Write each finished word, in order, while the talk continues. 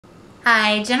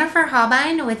Hi, Jennifer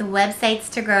Haubein with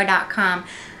websitestogrowcom.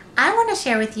 I want to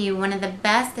share with you one of the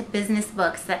best business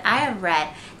books that I have read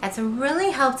that's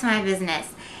really helped my business.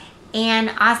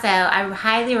 And also, I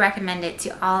highly recommend it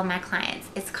to all of my clients.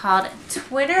 It's called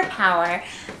Twitter Power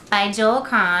by Joel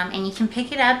Comm, and you can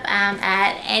pick it up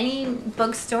at any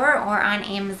bookstore or on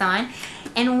Amazon.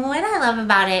 And what I love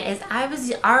about it is I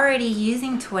was already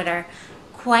using Twitter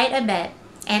quite a bit.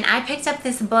 And I picked up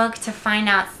this book to find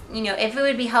out, if it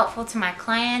would be helpful to my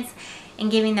clients and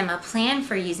giving them a plan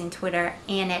for using Twitter,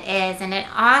 and it is. And it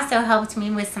also helped me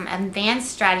with some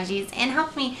advanced strategies and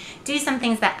helped me do some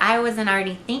things that I wasn't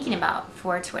already thinking about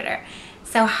for Twitter.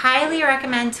 So highly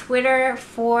recommend Twitter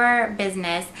for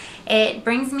business. It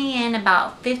brings me in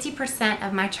about 50%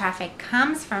 of my traffic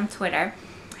comes from Twitter.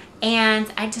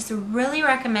 And I just really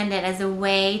recommend it as a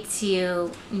way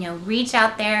to, reach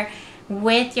out there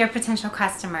with your potential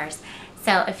customers.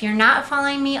 So if you're not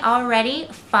following me already,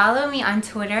 follow me on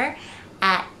Twitter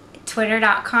at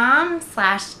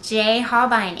twitter.com/jhaubein,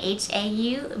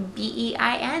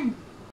 Haubein.